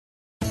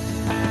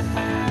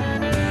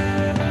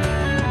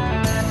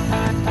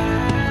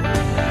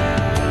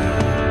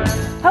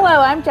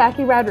Hello, I'm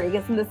Jackie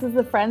Rodriguez, and this is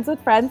the Friends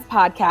with Friends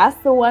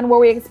podcast, the one where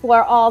we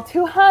explore all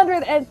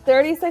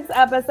 236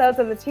 episodes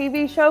of the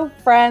TV show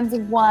Friends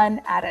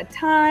one at a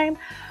time.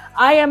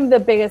 I am the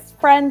biggest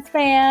Friends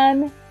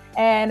fan,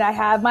 and I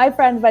have my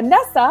friend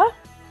Vanessa.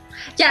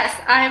 Yes,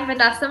 I'm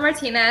Vanessa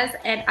Martinez,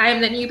 and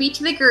I'm the newbie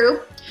to the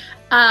group.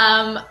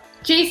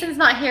 Jason's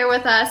not here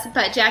with us,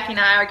 but Jackie and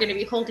I are going to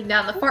be holding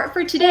down the fort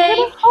for today.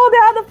 Hold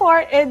down the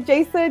fort, and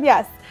Jason,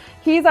 yes,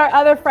 he's our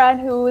other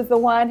friend who is the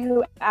one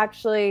who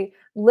actually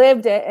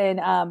lived it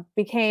and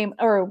became,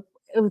 or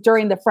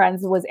during the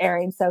Friends was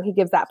airing, so he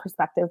gives that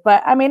perspective.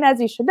 But I mean,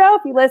 as you should know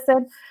if you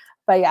listen.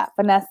 But yeah,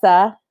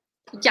 Vanessa.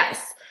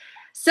 Yes.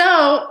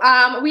 So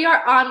we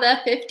are on the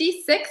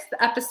 56th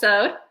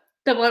episode,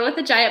 the one with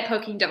the giant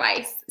poking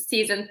device.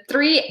 Season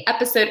 3,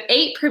 episode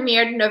 8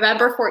 premiered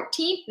November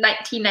 14th,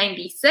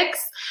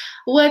 1996,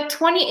 with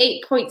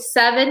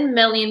 28.7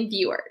 million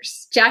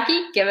viewers.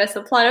 Jackie, give us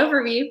a plot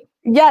overview.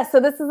 Yes, so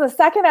this is the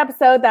second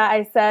episode that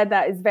I said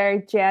that is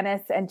very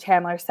Janice and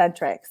Chandler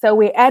centric. So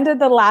we ended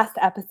the last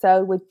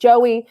episode with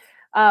Joey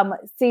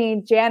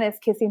seeing Janice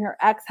kissing her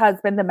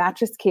ex-husband, the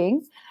Mattress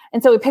King.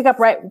 And so we pick up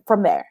right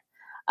from there.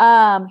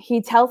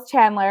 He tells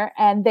Chandler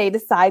and they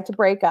decide to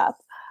break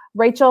up.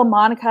 Rachel and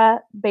Monica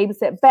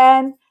babysit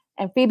Ben,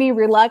 and Phoebe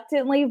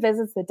reluctantly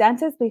visits the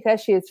dentist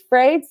because she is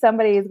afraid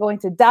somebody is going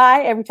to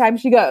die every time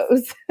she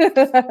goes.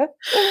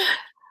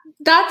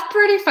 That's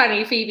pretty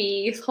funny,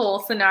 Phoebe's whole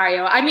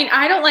scenario. I mean,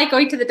 I don't like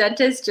going to the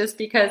dentist just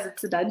because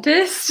it's a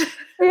dentist.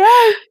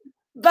 Yeah.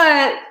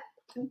 But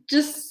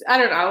just, I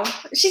don't know.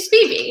 She's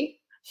Phoebe.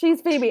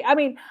 She's Phoebe. I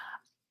mean,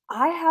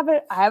 I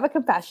have a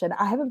confession.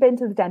 I haven't been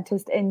to the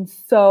dentist in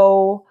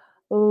so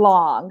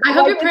long. I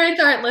hope your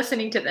parents aren't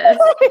listening to this.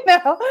 I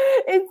know.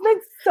 It's been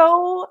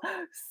so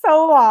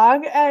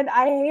long, and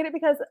I hate it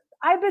because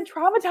I've been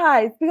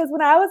traumatized because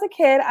when I was a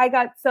kid, I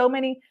got so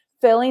many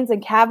fillings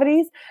and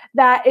cavities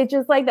that it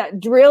just like that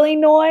drilling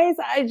noise.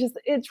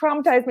 It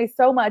traumatized me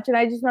so much. And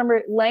I just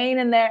remember laying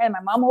in there and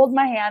my mom holding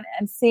my hand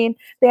and seeing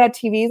they had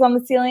TVs on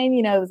the ceiling,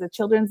 it was a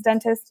children's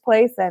dentist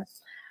place. And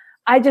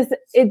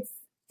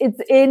it's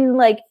in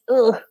like,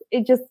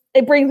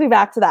 it brings me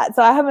back to that.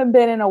 So I haven't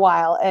been in a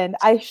while and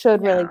I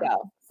should really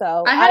go.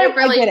 So I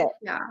get it.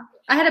 Yeah.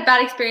 I had a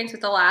bad experience with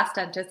the last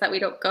dentist that we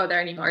don't go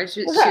there anymore.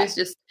 She was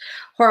just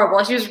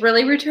horrible. She was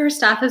really rude to her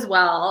staff as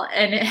well.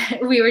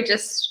 And we were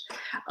just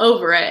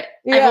over it.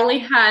 Yeah. I've only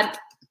had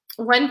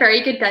one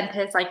very good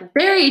dentist, like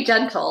very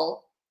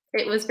gentle.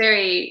 He was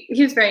very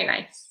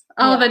nice.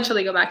 I'll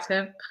eventually go back to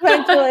him.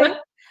 Eventually.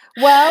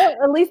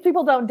 Well, at least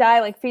people don't die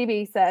like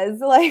Phoebe says,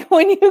 like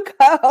when you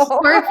go.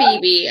 Poor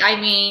Phoebe. I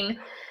mean,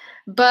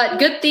 but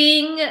good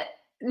thing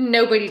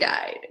nobody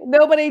died.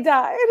 Nobody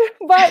died.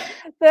 But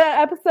the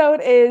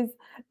episode is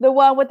the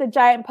one with the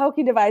giant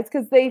poking device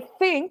because they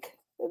think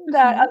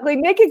that ugly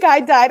naked guy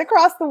died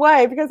across the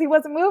way because he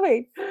wasn't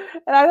moving.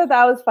 And I thought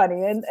that was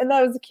funny. And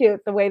that was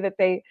cute, the way that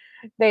they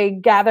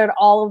gathered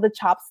all of the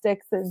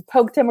chopsticks and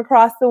poked him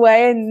across the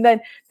way. And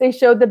then they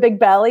showed the big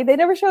belly. They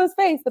never show his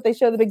face, but they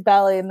show the big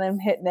belly and them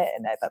hitting it.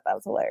 And I thought that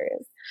was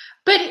hilarious.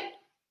 But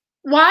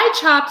why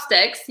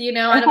chopsticks,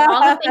 out of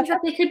all the things that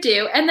they could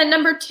do? And then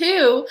number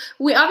 2,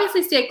 we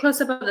obviously see a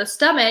close-up of the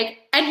stomach,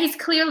 and he's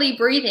clearly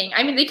breathing.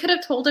 I mean, they could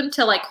have told him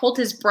to, hold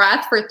his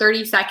breath for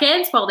 30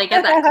 seconds while they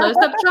get that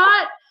close-up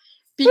shot,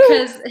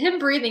 because him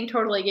breathing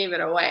totally gave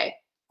it away.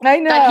 I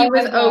know. That he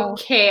was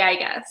okay, I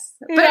guess.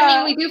 Yeah. But,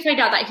 I mean, we do find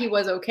out that he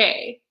was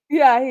okay.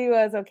 Yeah, he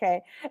was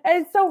okay.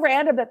 And it's so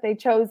random that they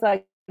chose,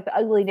 the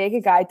ugly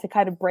naked guy to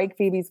kind of break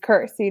Phoebe's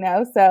curse,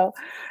 So,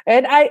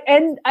 and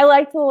I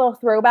liked the little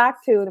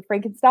throwback to the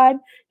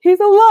Frankenstein. He's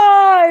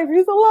alive.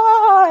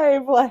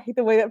 Like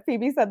the way that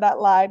Phoebe said that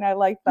line. I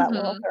liked that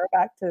little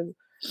throwback to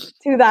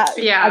that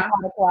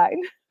iconic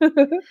line.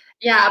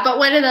 Yeah, but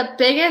one of the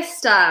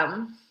biggest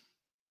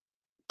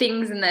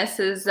things in this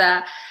is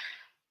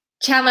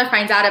Chandler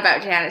finds out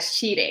about Janice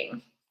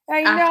cheating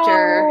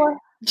after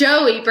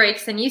Joey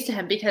breaks the news to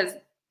him because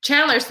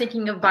Chandler's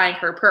thinking of buying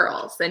her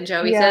pearls, and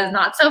Joey says,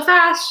 not so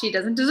fast. She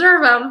doesn't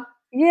deserve them.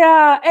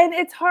 Yeah, and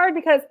it's hard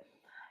because,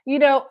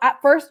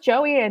 at first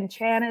Joey and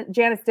Janice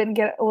didn't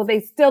they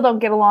still don't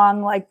get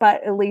along,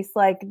 but at least,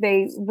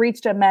 they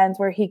reached amends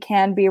where he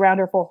can be around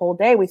her for a whole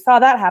day. We saw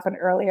that happen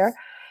earlier.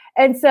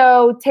 And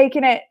so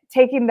taking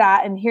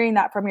that and hearing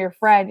that from your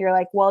friend, you're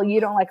like, well,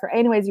 you don't like her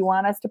anyways. You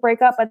want us to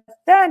break up. But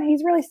then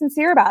he's really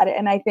sincere about it.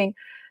 And I think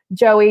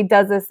Joey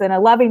does this in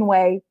a loving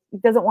way. He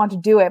doesn't want to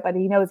do it, but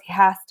he knows he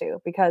has to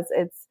because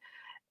it's,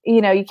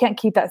 you can't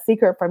keep that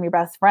secret from your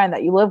best friend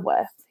that you live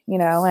with,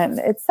 and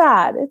it's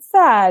sad. It's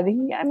sad.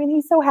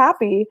 He's so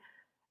happy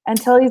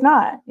until he's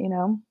not,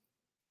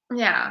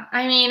 Yeah.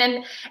 I mean,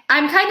 and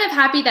I'm kind of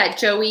happy that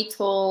Joey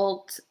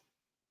told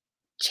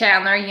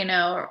Chandler,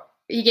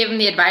 he gave him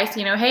the advice,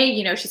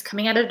 hey, she's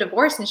coming out of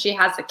divorce and she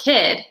has a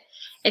kid.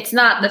 It's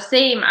not the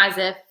same as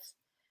if,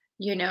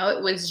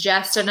 it was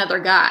just another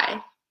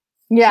guy.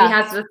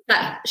 Yeah.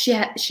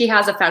 She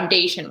has a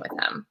foundation with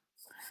him.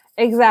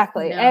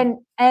 Exactly.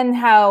 And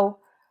how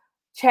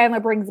Chandler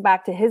brings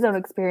back to his own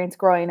experience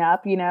growing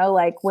up,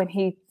 like when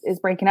he is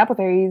breaking up with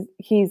her,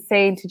 he's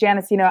saying to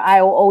Janice,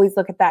 I will always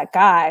look at that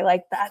guy.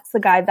 Like, that's the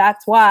guy.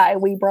 That's why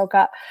we broke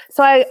up.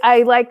 So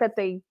I like that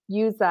they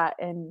use that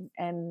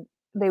and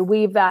they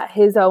weave that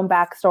his own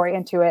backstory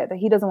into it, that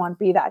he doesn't want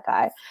to be that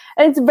guy.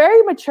 And it's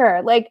very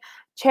mature. Like,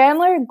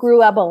 Chandler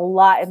grew up a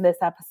lot in this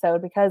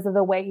episode because of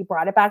the way he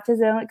brought it back to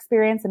his own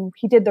experience, and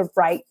he did the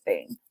right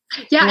thing.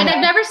 Yeah, and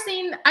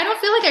I don't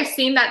feel like I've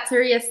seen that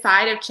serious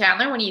side of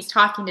Chandler when he's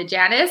talking to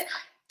Janice,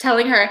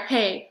 telling her,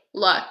 hey,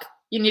 look,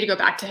 you need to go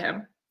back to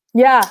him.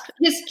 Yeah.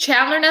 His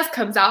Chandlerness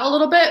comes out a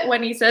little bit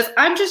when he says,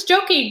 I'm just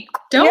joking.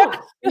 Don't,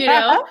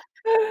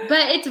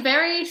 But it's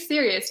very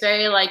serious,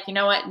 very like, you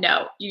know what?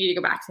 No, you need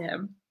to go back to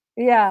him.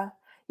 Yeah.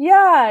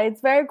 Yeah,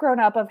 it's very grown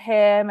up of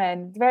him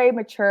and very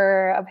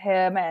mature of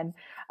him. And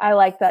I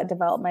like that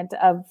development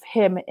of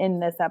him in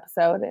this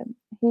episode. And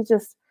he's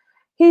just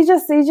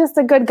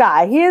a good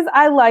guy.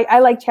 I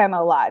like Chandler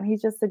a lot. He's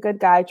just a good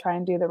guy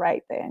trying to do the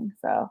right thing.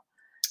 So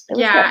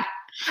yeah, good.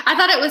 I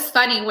thought it was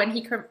funny when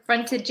he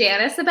confronted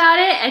Janice about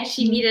it, and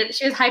she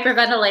was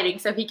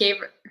hyperventilating, so he gave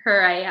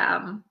her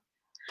a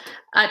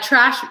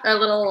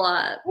little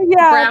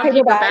brown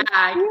paper bag.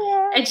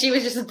 Yeah. And she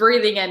was just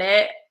breathing in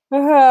it.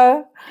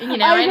 Uh-huh.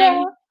 And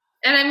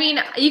I mean,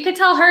 you could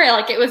tell her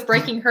like it was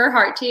breaking her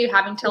heart too,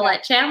 having to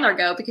let Chandler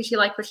go because she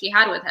liked what she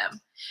had with him,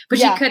 but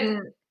she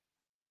couldn't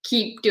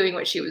keep doing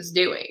what she was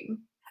doing.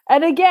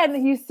 And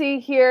again, you see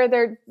here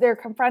they're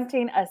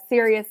confronting a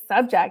serious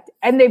subject,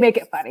 and they make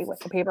it funny with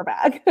the paper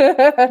bag.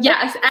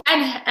 Yes,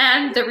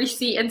 and the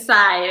receipt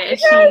inside, and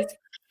she's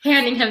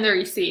handing him the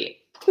receipt.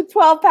 The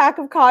 12-pack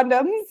of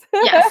condoms.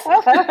 Yes.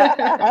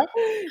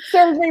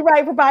 Serves me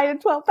right for buying a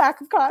 12-pack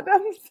of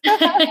condoms.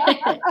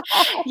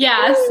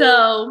 Yeah,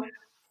 so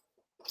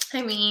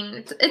I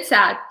mean, it's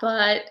sad,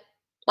 but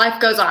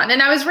life goes on.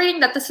 And I was reading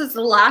that this is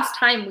the last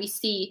time we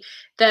see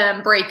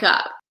them break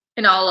up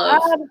in all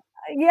of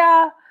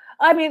yeah.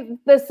 I mean,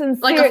 the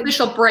sincere, like,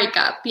 official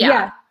breakup.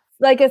 Yeah.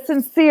 Like a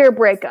sincere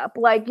breakup.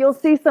 Like, you'll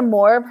see some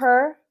more of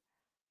her.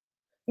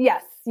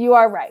 Yes, you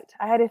are right.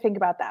 I had to think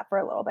about that for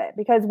a little bit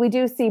because we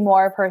do see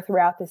more of her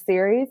throughout the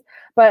series,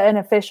 but an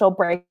official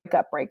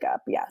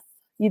breakup. Yes,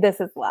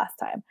 this is the last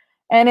time.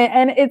 And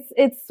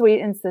it's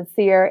sweet and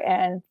sincere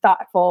and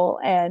thoughtful.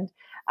 And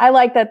I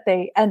like that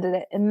they ended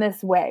it in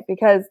this way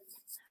because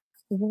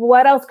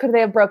what else could they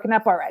have broken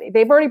up already?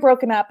 They've already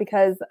broken up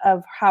because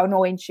of how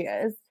annoying she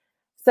is.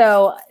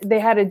 So they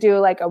had to do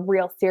like a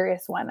real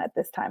serious one at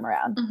this time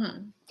around.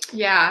 Mm-hmm.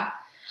 Yeah.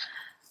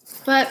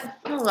 But,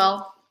 oh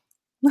well.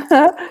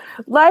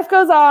 Life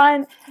goes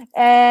on,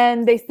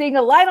 and they sing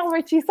a Lionel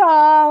Richie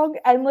song,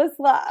 Endless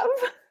Love.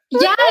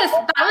 Yes,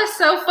 that was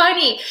so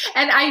funny.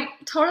 And I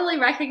totally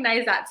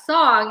recognize that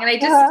song. And I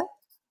just,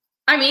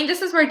 I mean,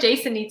 this is where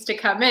Jason needs to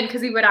come in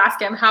because he would ask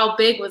him, how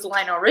big was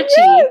Lionel Richie?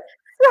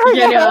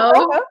 Yes,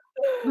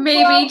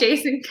 maybe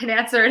Jason can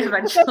answer it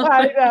eventually.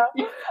 I know.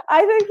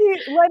 I think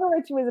Lionel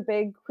Richie was a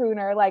big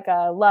crooner, like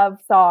love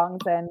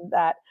songs and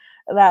that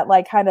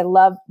like kind of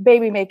love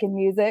baby making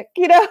music,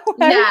 Yeah.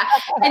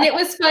 And it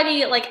was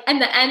funny, like in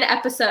the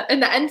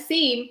end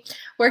scene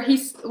where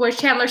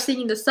Chandler's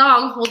singing the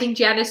song holding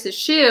Janice's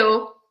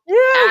shoe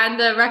and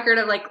the record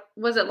of like,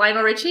 was it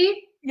Lionel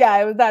Richie? Yeah,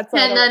 it was that song.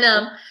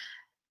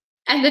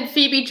 And then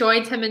Phoebe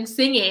joins him in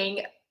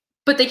singing,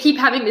 but they keep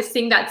having to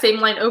sing that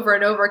same line over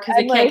and over because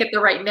they can't get the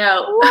right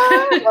note.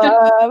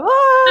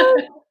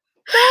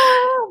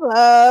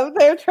 Love.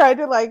 They're trying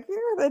to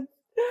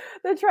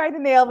they're trying to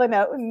nail the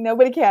note, and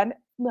nobody can.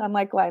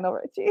 Unlike Lionel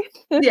Richie.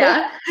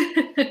 Yeah.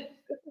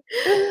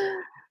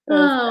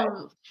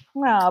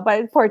 No,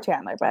 but poor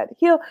Chandler. But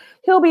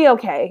he'll be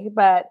okay.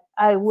 But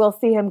I will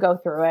see him go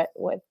through it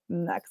with the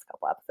next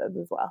couple episodes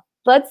as well.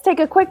 Let's take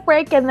a quick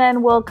break, and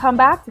then we'll come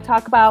back to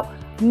talk about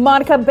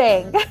Monica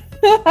Bang.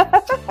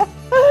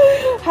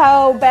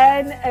 How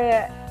Ben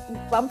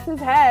bumps his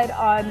head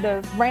on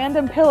the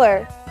random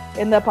pillar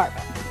in the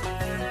apartment.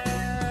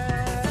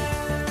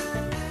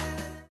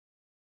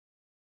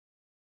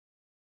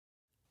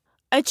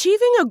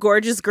 Achieving a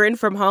gorgeous grin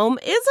from home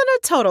isn't a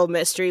total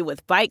mystery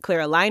with Byte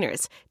Clear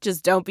aligners.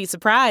 Just don't be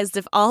surprised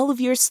if all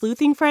of your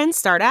sleuthing friends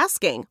start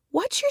asking,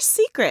 "What's your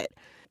secret?"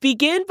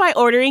 Begin by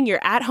ordering your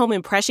at-home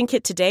impression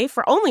kit today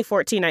for only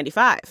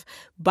 $14.95.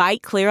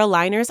 Byte Clear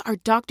aligners are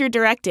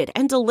doctor-directed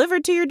and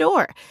delivered to your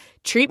door.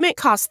 Treatment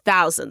costs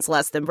thousands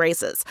less than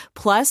braces.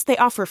 Plus, they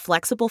offer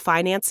flexible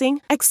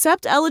financing,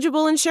 accept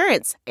eligible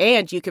insurance,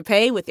 and you can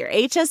pay with your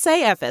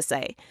HSA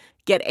FSA.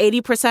 Get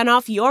 80%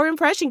 off your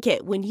impression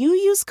kit when you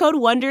use code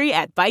WONDERY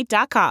at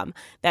Byte.com.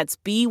 That's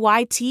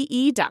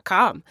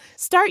BYTE.com.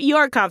 Start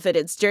your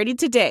confidence journey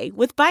today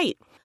with Byte.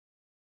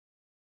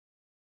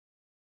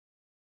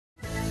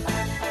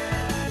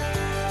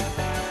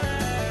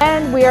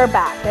 And we are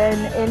back.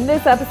 And in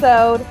this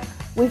episode,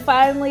 we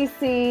finally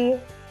see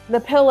the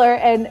pillar,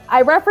 and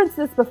I referenced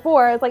this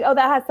before. It's like, oh,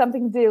 that has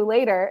something to do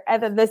later,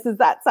 and then this is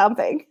that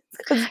something.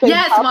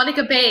 Yes,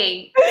 Monica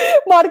Bang.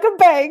 Monica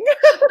Bang.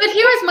 But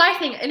here was my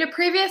thing. In a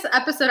previous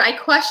episode, I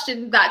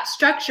questioned that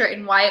structure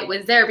and why it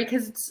was there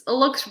because it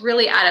looks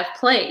really out of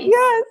place.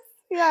 Yes,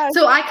 yes.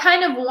 So I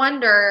kind of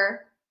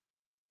wonder,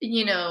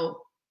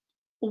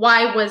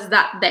 why was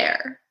that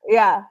there?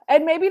 Yeah,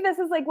 and maybe this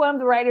is like one of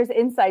the writer's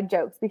inside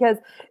jokes because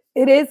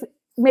it is.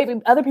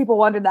 Maybe other people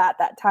wondered that at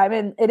that time,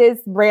 and it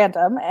is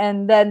random,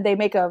 and then they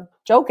make a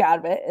joke out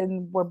of it,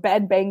 and where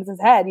Ben bangs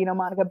his head,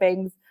 Monica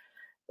bangs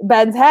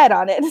Ben's head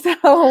on it.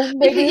 So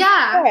maybe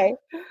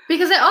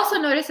because I also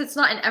noticed it's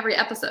not in every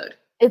episode.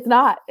 It's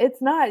not. It's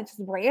just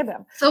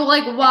random. So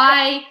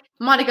why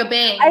Monica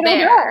Bang I don't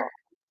there?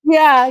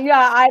 know.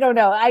 Yeah, I don't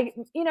know. And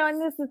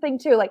this is the thing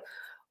too, like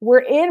we're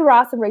in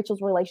Ross and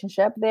Rachel's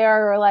relationship.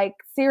 They're like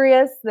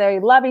serious,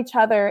 they love each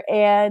other,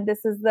 and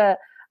this is the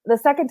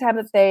second time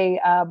that they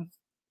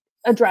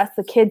address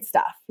the kid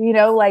stuff,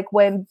 like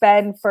when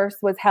Ben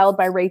first was held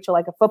by Rachel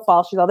like a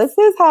football, she's all, this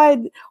is how I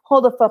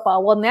hold a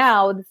football. Well,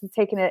 now this is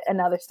taking it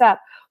another step.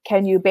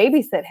 Can you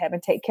babysit him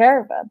and take care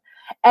of him?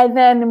 And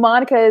then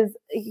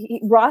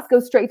Ross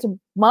goes straight to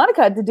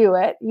Monica to do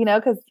it,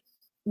 because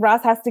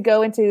Ross has to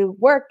go into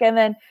work. And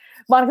then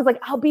Monica's like,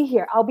 I'll be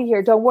here.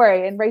 Don't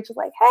worry. And Rachel's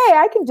like, hey,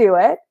 I can do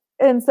it.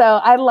 And so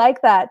I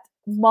like that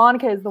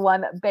Monica is the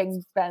one that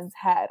bangs Ben's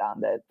head on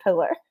the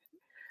pillar.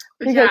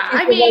 Because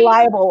she's the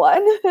reliable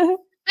one.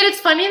 But it's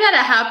funny that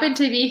it happened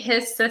to be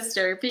his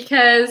sister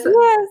because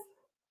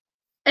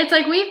it's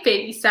like we've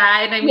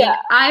babysat. And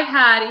I've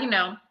had,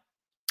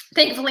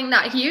 thankfully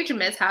not huge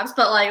mishaps,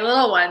 but like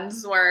little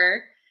ones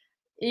where,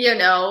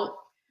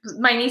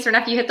 my niece or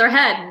nephew hit their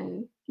head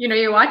and,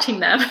 you're watching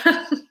them.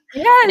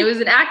 And it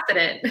was an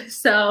accident.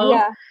 So,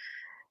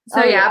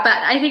 but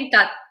I think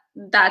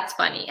that's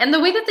funny. And the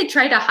way that they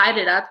try to hide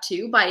it up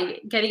too by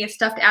getting a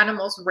stuffed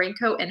animal's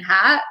raincoat and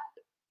hat.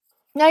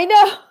 I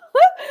know.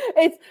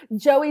 It's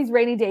Joey's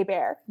rainy day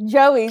bear.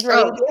 Joey's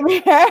rainy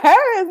day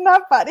bear is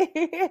not funny.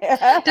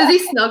 Does he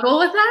snuggle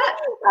with that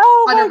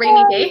on a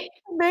rainy day?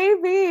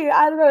 Maybe.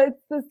 I don't know. It's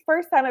the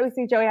first time that we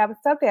see Joey have a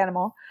stuffed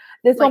animal.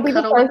 This won't be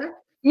the first.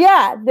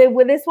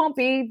 This won't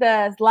be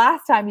the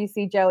last time you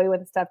see Joey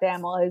with a stuffed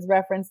animal. Is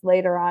referenced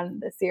later on in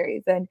the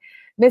series. And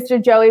Mr.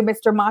 Joey,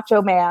 Mr.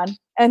 Macho Man,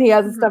 and he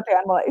has a stuffed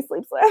animal that he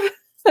sleeps with.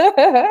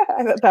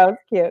 I thought that was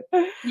cute.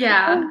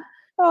 Yeah.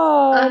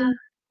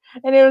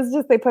 And it was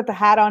just, they put the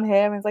hat on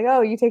him. It's like, oh,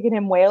 you taking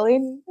him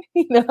whaling?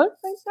 Like, no,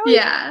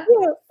 yeah.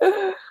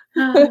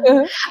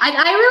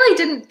 I really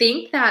didn't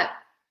think that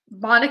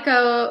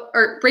Monica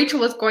or Rachel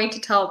was going to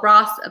tell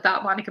Ross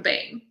about Monica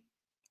Bang.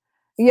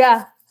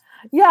 Yeah.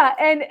 Yeah.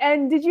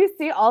 And did you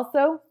see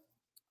also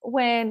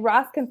when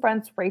Ross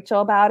confronts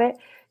Rachel about it?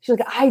 She's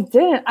like, I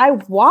didn't. I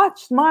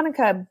watched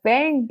Monica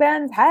bang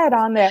Ben's head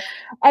on there.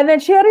 And then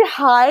she had to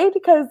hide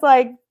because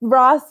like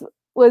Ross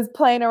was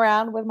playing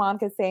around with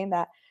Monica saying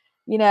that,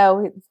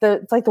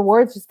 it's like the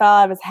words just fell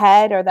out of his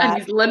head or that.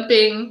 And he's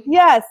limping.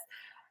 Yes.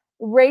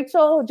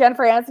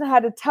 Jennifer Aniston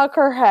had to tuck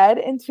her head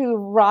into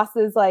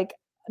Ross's like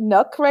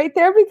nook right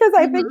there because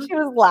I think she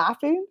was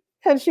laughing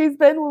and she's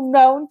been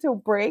known to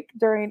break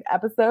during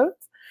episodes.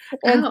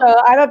 And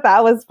so I thought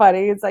that was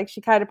funny. It's like she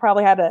kind of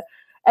probably had to,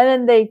 and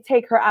then they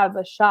take her out of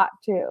the shot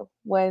too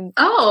when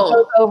she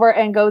goes over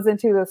and goes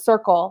into the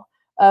circle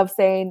of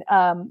saying,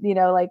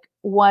 like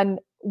one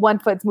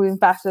foot's moving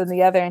faster than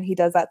the other and he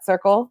does that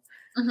circle.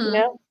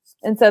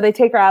 And so they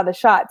take her out of the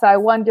shot. So I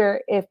wonder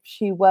if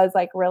she was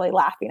like really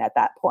laughing at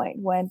that point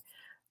when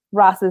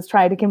Ross is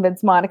trying to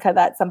convince Monica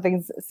that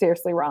something's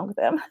seriously wrong with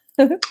him.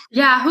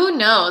 Yeah, who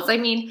knows? I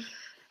mean,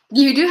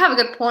 you do have a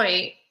good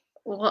point.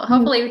 Well,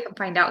 hopefully we can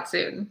find out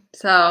soon.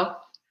 So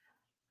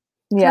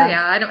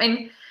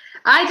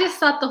I just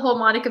thought the whole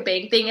Monica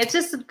Bang thing, it's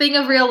just a thing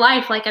of real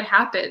life, like it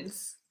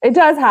happens. It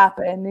does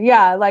happen.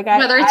 Yeah. Like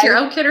whether it's your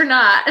own kid or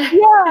not.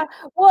 Yeah.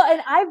 Well,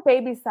 and I've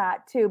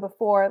babysat too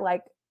before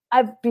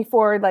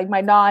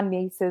my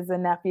non-nieces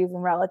and nephews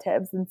and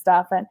relatives and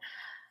stuff. And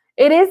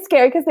it is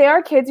scary because they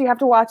are kids. You have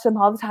to watch them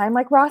all the time,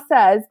 like Ross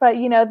says. But,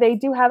 they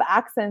do have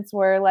accents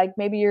where like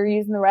maybe you're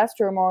using the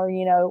restroom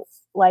or,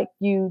 like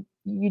you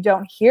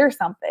don't hear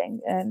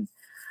something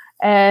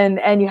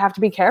and you have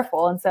to be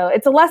careful. And so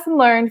it's a lesson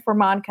learned for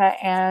Monica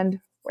and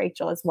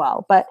Rachel as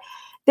well. But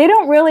they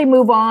don't really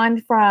move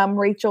on from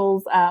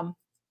Rachel's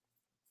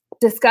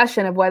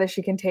discussion of whether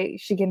she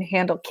can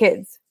handle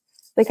kids.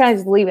 They kind of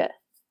just leave it.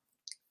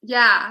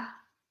 Yeah.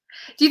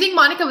 Do you think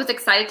Monica was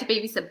excited to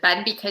babysit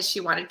Ben because she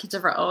wanted kids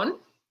of her own?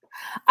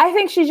 I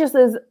think she just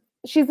is.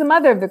 She's the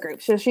mother of the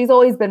group. So she's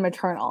always been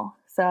maternal.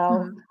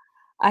 So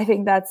I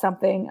think that's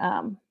something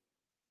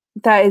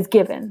that is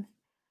given.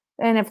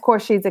 And of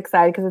course she's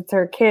excited because it's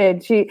her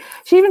kid. She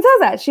even says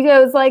that. She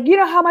goes like,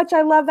 how much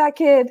I love that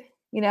kid,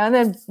 and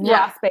then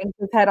Ross bangs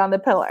his head on the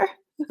pillar.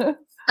 Oh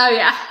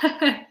yeah.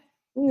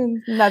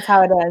 And that's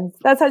how it ends.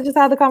 That's just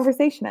how the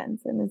conversation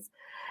ends.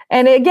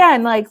 And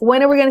again, like,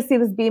 when are we going to see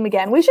this beam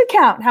again? We should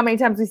count how many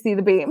times we see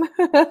the beam.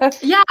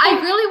 Yeah, I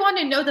really want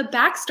to know the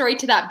backstory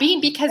to that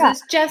beam because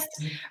it's just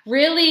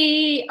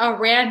really a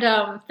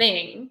random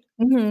thing.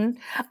 Mm-hmm.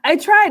 I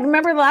tried.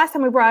 Remember the last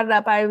time we brought it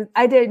up,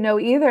 I didn't know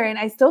either, and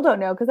I still don't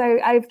know because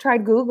I've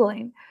tried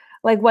Googling,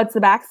 like, what's the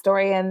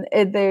backstory,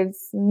 and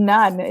there's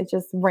none. It's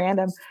just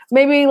random.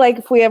 Maybe, like,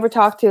 if we ever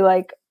talk to,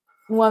 like,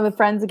 one of the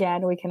friends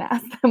again, we can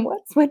ask them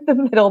what's with the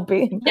middle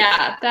beam.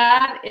 Yeah,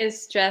 that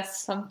is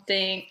just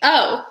something.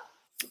 Oh,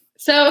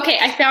 so, okay,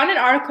 I found an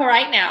article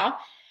right now.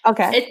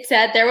 Okay. It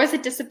said there was a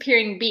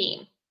disappearing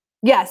beam.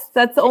 Yes,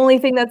 that's the only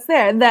thing that's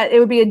there. That it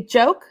would be a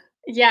joke?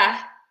 Yeah.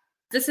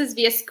 This is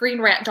via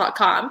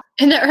screenrant.com.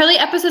 In the early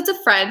episodes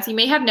of Friends, you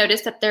may have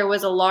noticed that there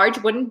was a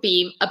large wooden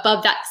beam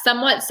above that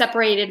somewhat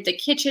separated the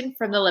kitchen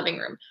from the living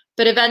room,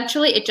 but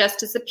eventually it just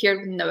disappeared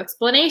with no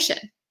explanation.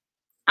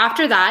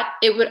 After that,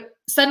 it would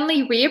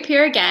suddenly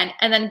reappear again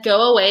and then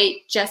go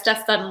away just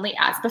as suddenly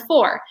as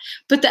before.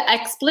 But the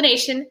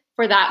explanation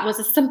for that was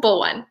a simple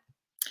one.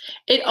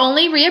 It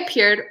only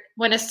reappeared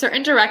when a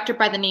certain director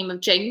by the name of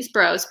James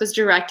Burrows was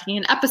directing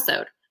an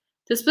episode.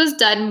 This was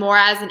done more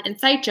as an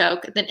inside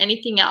joke than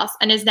anything else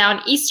and is now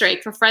an Easter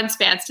egg for Friends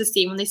fans to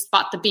see when they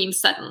spot the beam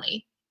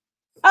suddenly.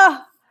 Oh,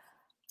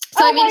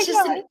 so I mean, it's just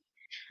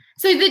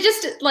so they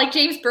just, like,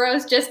 James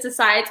Burrows just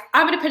decides,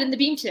 I'm going to put in the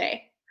beam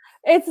today.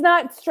 It's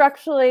not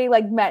structurally,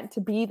 like, meant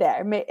to be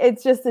there.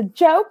 It's just a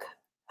joke.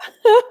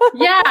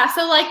 Yeah,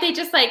 so, like, they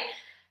just, like,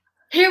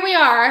 here we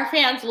are, our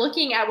fans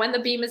looking at when the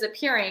beam is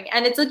appearing,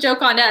 and it's a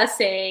joke on us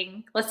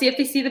saying, let's see if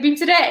they see the beam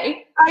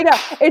today. I know.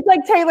 It's like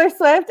Taylor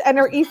Swift and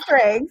her Easter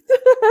eggs.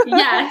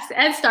 Yes,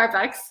 and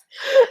Starbucks.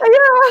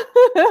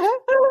 Yeah.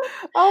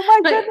 Oh, my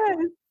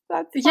goodness.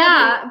 That's funny.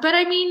 Yeah, but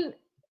I mean,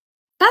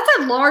 that's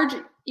a large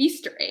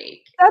Easter egg.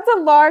 That's a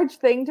large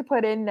thing to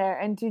put in there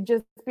and to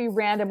just be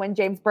random when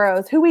James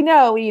Burrows, who we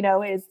know,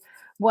 is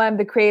one of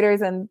the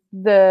creators and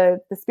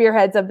the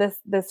spearheads of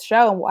this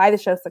show and why the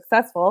show's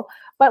successful.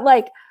 But,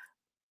 like,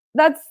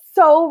 that's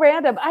so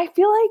random. I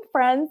feel like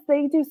Friends,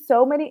 they do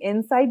so many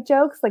inside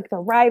jokes, like the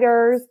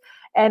writers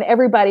and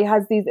everybody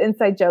has these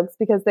inside jokes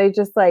because they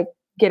just, like,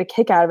 get a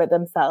kick out of it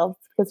themselves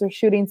because they're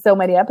shooting so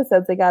many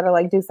episodes. They got to,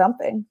 like, do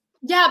something.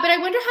 Yeah, but I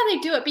wonder how they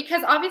do it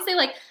because obviously,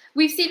 like,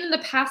 we've seen in the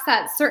past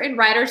that certain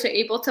writers are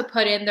able to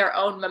put in their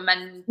own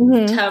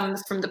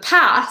momentums from the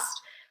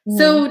past. Mm-hmm.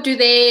 So do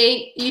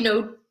they,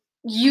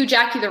 you,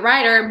 Jackie, the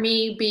writer,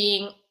 me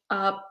being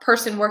a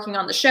person working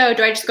on the show,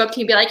 do I just go up to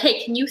you and be like,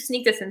 hey, can you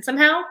sneak this in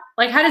somehow?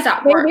 Like, how does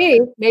that work?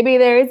 Maybe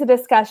there is a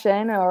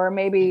discussion, or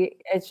maybe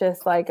it's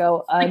just like, they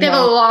have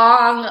a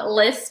long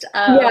list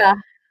of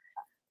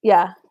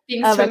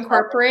things to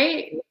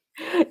incorporate.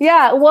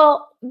 Yeah,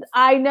 well,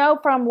 I know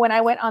from when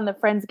I went on the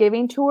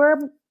Friendsgiving tour,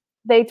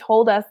 they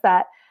told us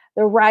that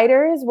the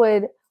writers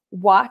would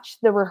watch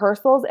the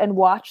rehearsals and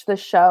watch the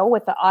show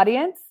with the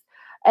audience.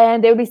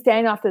 And they would be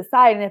standing off to the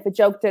side. And if a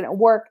joke didn't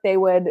work, they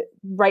would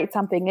write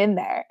something in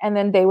there. And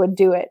then they would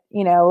do it,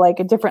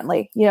 like,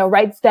 differently,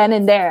 right then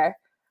and there.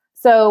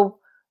 So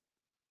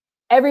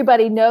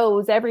everybody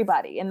knows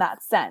everybody in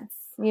that sense.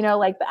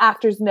 Like, the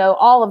actors know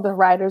all of the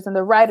writers and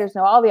the writers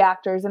know all the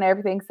actors and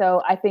everything.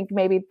 So I think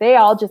maybe they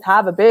all just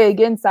have a big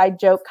inside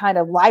joke kind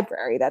of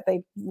library that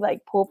they,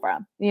 like, pull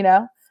from,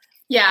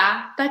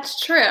 Yeah,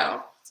 that's true.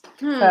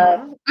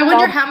 I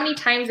wonder how many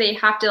times they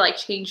have to, like,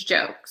 change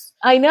jokes.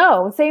 I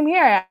know. Same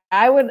here.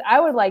 I would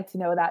like to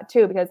know that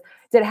too, because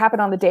did it happen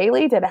on the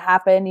daily? Did it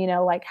happen,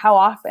 like, how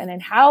often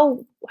and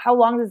how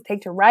long does it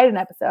take to write an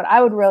episode?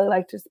 I would really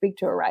like to speak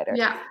to a writer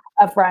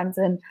of Friends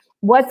and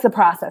what's the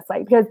process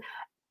like, because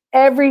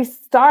every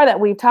star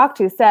that we've talked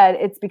to said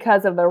it's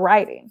because of the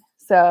writing.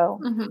 So,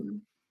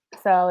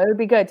 so it would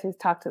be good to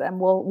talk to them.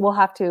 We'll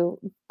have to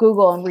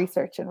Google and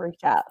research and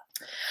reach out.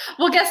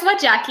 Well, guess what,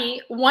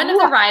 Jackie? One of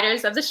the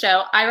writers of the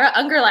show, Ira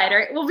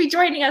Ungerleider, will be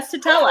joining us to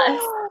tell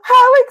us.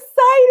 How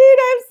excited!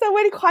 I have so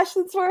many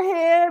questions for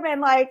him, and,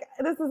 like,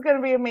 this is going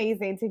to be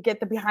amazing to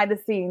get the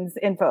behind-the-scenes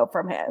info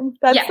from him.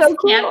 That's so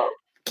cool.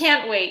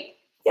 Can't wait.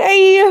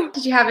 Yay!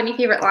 Did you have any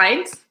favorite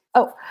lines?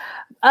 Oh,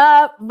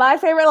 my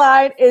favorite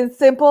line is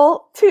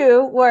simple,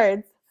 2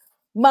 words.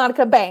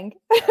 Monica Bang.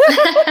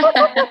 That's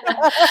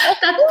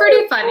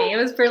pretty funny. It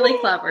was really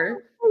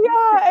clever.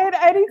 Yeah, and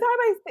anytime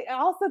I say,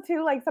 also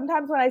too, like,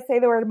 sometimes when I say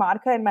the word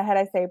Monica in my head,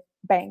 I say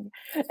bang,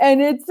 and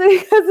it's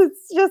because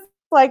it's just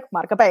like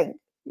Monica Bang,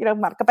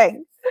 Monica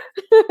Bang.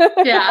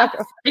 Yeah,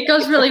 it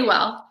goes really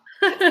well.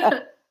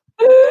 I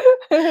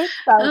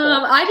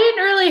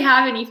didn't really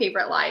have any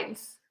favorite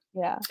lines.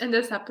 Yeah, in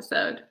this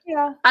episode.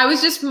 Yeah, I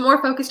was just more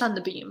focused on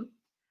the beam.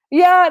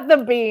 Yeah, the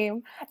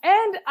beam.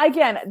 And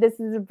again, this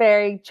is a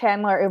very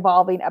Chandler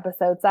evolving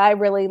episode. So I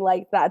really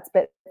like that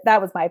bit. That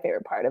was my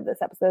favorite part of this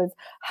episode, is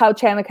how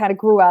Chandler kind of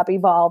grew up,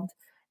 evolved.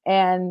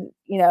 And,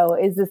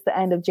 is this the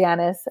end of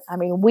Janice? I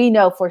mean, we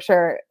know for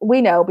sure. We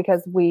know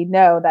because we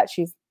know that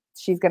she's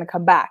going to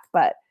come back.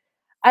 But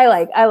I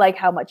like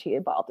how much he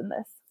evolved in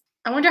this.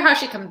 I wonder how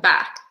she comes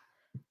back.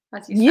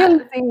 As you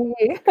said.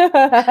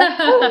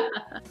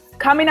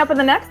 Coming up in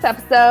the next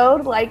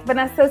episode, like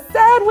Vanessa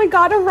said, we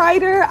got a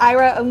writer,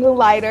 Ira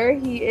Ungulaiter.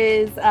 He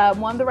is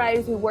one of the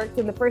writers who worked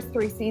in the first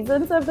 3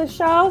 seasons of the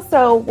show.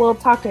 So we'll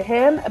talk to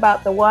him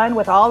about the one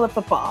with all the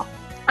football.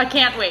 I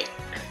can't wait.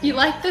 If you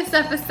like this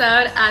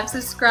episode,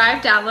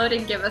 subscribe, download,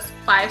 and give us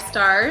 5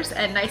 stars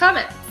and nice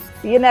comments.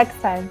 See you next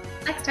time.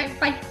 Next time.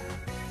 Bye.